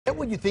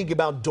what you think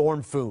about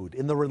dorm food.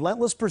 In the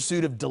relentless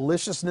pursuit of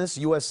deliciousness,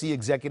 USC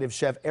Executive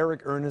Chef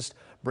Eric Ernest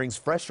brings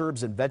fresh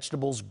herbs and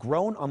vegetables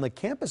grown on the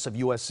campus of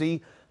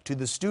USC to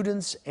the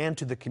students and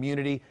to the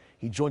community.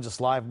 He joins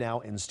us live now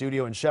in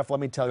studio. And Chef,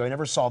 let me tell you, I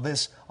never saw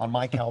this on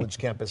my college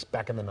campus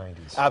back in the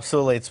 90s.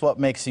 Absolutely. It's what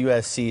makes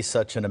USC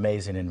such an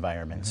amazing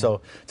environment.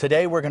 So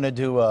today we're going to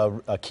do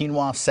a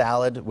quinoa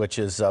salad, which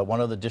is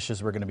one of the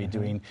dishes we're going to be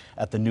doing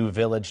at the new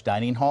Village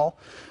Dining Hall.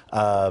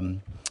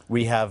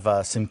 We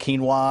have some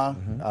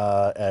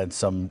quinoa and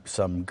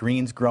some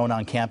greens grown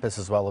on campus,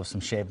 as well as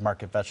some shaved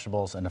market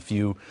vegetables and a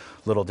few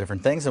little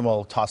different things, and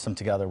we'll toss them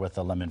together with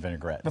a lemon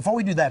vinaigrette. Before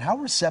we do that, how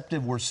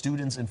receptive were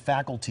students and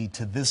faculty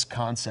to this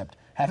concept?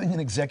 Having an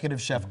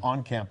executive chef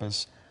on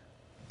campus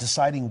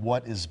deciding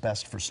what is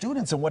best for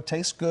students and what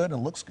tastes good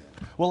and looks good.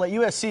 Well, at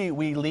USC,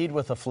 we lead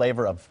with a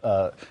flavor of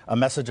a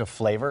message of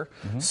flavor.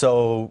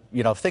 So,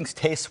 you know, if things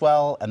taste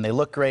well and they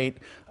look great,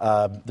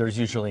 there's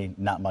usually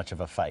not much of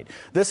a fight.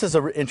 This is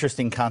an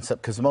interesting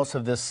concept because most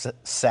of this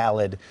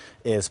salad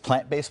is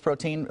plant-based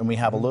protein, and we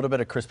have a little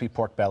bit of crispy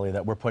pork belly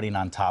that we're putting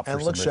on top for some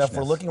richness. And look, Chef,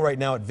 we're looking right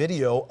now at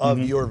video of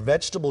your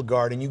vegetable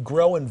garden. You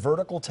grow in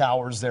vertical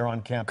towers there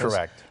on campus.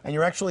 Correct. And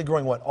you're actually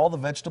growing what, all the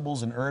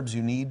vegetables and herbs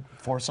you need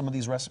for some of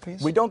these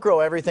recipes? We don't grow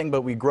everything,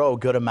 but we grow a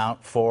good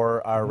amount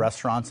for our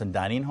restaurants and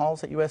dining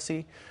halls at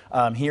USC.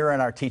 Here in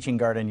our teaching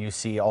garden, you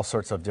see all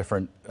sorts of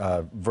different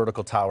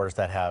vertical towers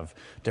that have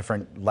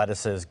different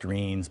lettuces,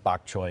 greens,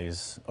 bok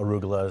choys,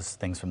 arugulas,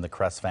 things from the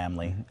cress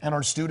family. And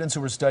our students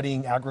who are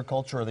studying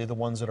agriculture, are they the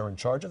ones that are in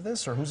charge of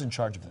this, or who's in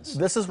charge of this?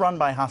 This is run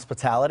by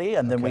hospitality,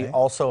 and then we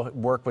also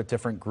work with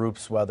different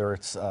groups, whether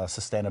it's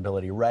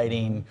sustainability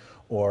writing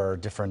or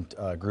different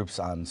groups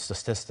on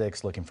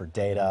statistics, looking for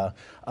data.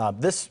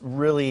 This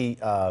really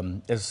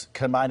is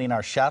combining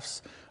our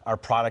chefs, our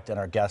product, and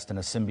our guest in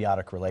a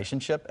symbiotic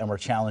relationship, and we're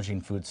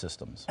challenging food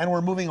systems. And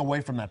we're moving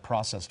away from that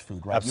processed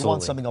food, right? Absolutely. You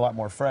want something a lot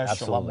more fresh,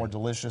 Absolutely. a lot more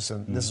delicious,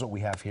 and this is what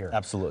we have here.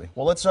 Absolutely.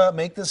 Well, let's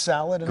make this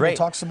salad and Great. we'll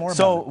talk some more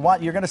so about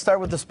it. you're going to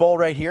start with this bowl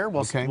right here.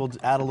 We'll Okay.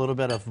 add a little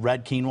bit of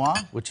red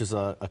quinoa, which is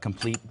a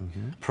complete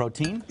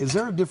protein. Is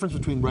there a difference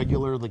between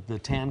regular, like the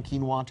tan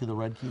quinoa to the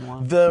red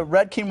quinoa? The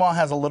red quinoa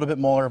has a little bit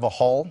more of a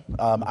hull.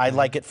 I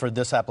like it for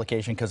this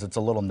application because it's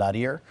a little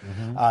nuttier.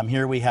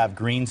 Here we have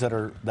greens that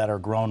are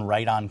grown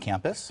right on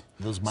campus.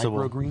 Those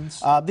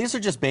microgreens? These are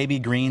just baby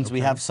greens. We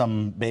have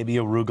some baby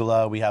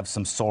arugula. We have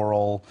some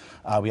sorrel.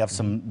 We have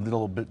some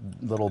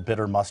little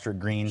bitter mustard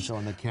greens.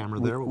 Showing the camera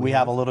there. We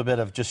have a little bit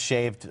of just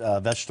shaved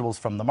vegetables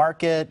from the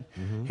market.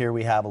 Here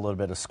we have a little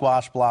bit of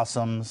squash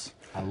blossoms.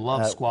 I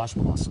love squash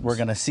blossoms. We're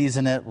going to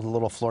season it with a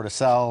little fleur de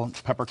sel,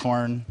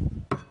 peppercorn,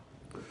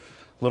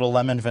 little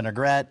lemon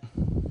vinaigrette.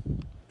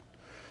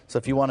 So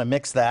if you want to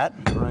mix that.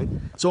 All right.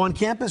 So on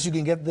campus, you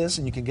can get this,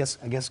 and you can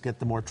I guess get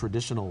the more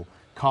traditional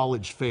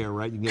college fare,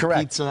 right? You can get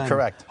pizza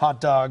and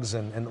hot dogs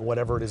and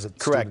whatever it is that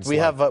Correct.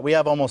 students We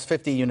have almost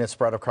 50 units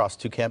spread across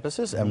 2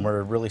 campuses, and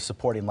we're really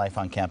supporting life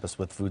on campus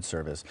with food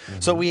service.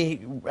 So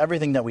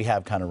everything that we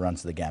have kind of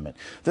runs the gamut.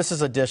 This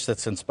is a dish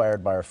that's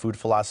inspired by our food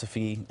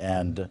philosophy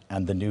and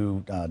the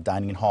new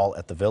dining hall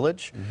at the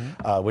Village,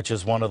 which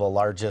is one of the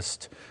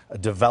largest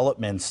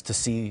developments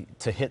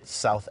to hit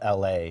South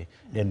LA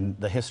in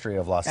the history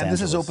of Los Angeles. And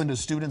this is open to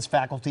students,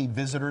 faculty,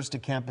 visitors to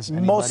campus,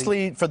 anybody?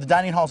 Mostly, for the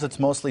dining halls, it's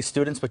mostly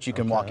students, but you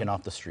can walk in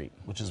off the street.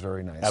 Which is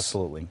very nice.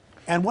 Absolutely.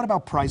 And what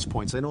about price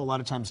points? I know a lot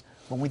of times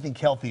when we think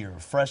healthier,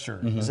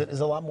 fresher, is it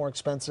a lot more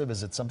expensive?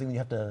 Is it something you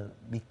have to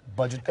be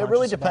budget conscious It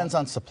really depends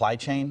on supply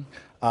chain.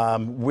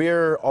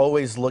 We're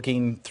always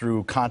looking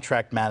through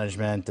contract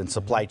management and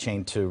supply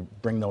chain to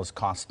bring those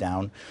costs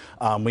down.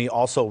 We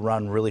also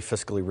run really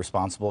fiscally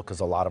responsible because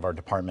a lot of our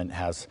department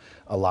has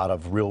a lot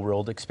of real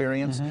world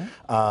experience.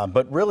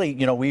 But really,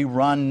 you know, we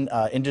run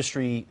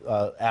industry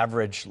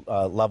average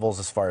levels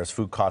as far as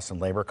food costs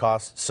and labor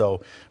costs.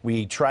 So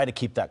we try to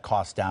keep that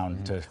cost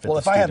down to fit the student budget. Well,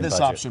 if I had this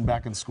option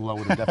back in school, I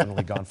would have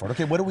definitely gone for it.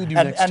 Okay, what do we do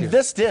next And year?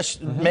 this dish,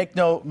 make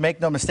no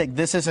mistake,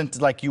 this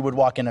isn't like you would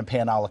walk in and pay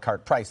an a la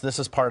carte price. This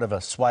is part of a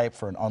swipe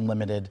for an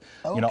unlimited,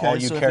 you know, all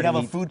you so care if you to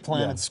have eat. a food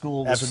plan at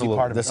school, this Absolutely. would be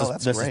part of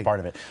it. This is part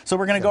of it. So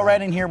we're going to go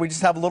right in here. We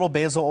just have a little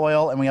basil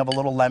oil and we have a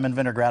little lemon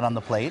vinaigrette on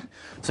the plate.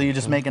 So you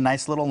just make a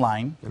nice little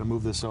line. I'm going to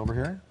move this over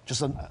here.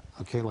 Just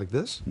okay, like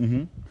this?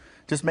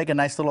 Just make a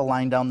nice little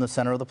line down the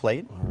center of the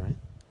plate. All right.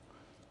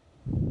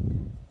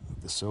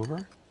 Move this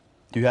over.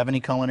 Do you have any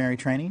culinary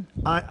training?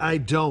 I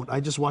don't. I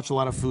just watch a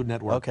lot of Food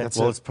Network. Okay, That's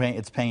well, it.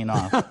 it's paying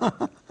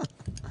off.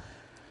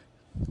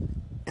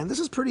 And this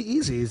is pretty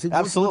easy.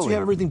 Absolutely. Once you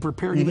have everything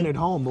prepared, even at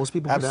home, most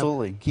people could have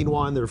Absolutely.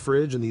 quinoa in their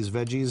fridge and these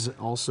veggies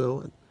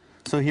also.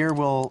 So here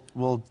we'll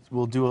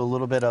do a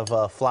little bit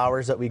of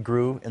flowers that we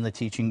grew in the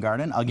teaching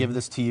garden. I'll give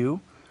this to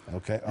you.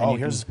 Okay. And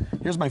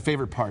Here's my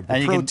favorite part, the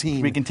And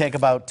protein. we can take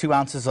about 2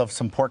 ounces of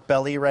some pork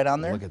belly right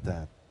on there. Look at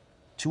that.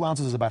 2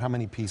 ounces is about how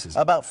many pieces?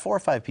 About 4 or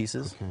 5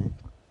 pieces. Okay.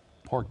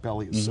 Pork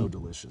belly is so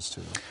delicious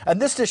too.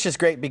 And this dish is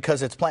great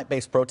because it's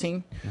plant-based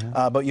protein,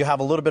 but you have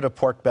a little bit of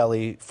pork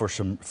belly for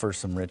some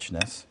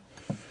richness.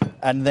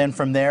 And then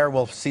from there,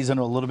 we'll season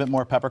a little bit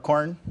more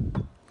peppercorn.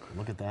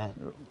 Look at that.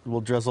 We'll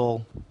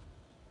drizzle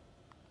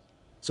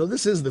So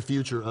this is the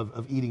future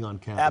of eating on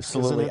campus.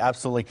 Absolutely, isn't it?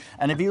 absolutely.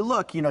 And if you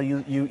look, you know,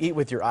 you eat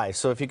with your eyes.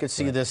 So if you could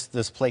see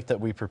this plate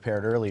that we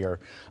prepared earlier,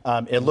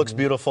 it looks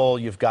beautiful.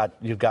 You've got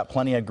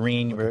plenty of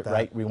green,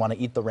 right? We want to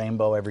eat the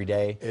rainbow every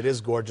day. It is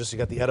gorgeous. You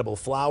got the edible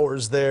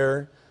flowers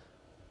there.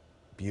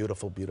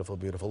 Beautiful, beautiful,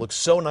 beautiful. Looks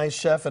so nice,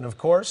 Chef. And of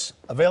course,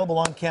 available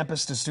on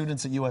campus to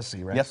students at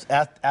USC, right? Yes,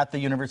 at the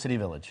University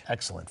Village.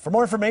 Excellent. For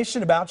more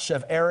information about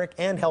Chef Eric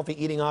and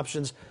healthy eating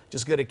options,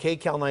 just go to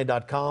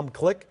KCAL9.com,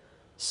 click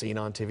Seen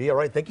on TV. All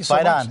right, thank you so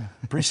Fight much. on.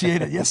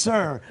 Appreciate it. Yes,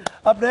 sir.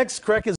 Up next, Craig is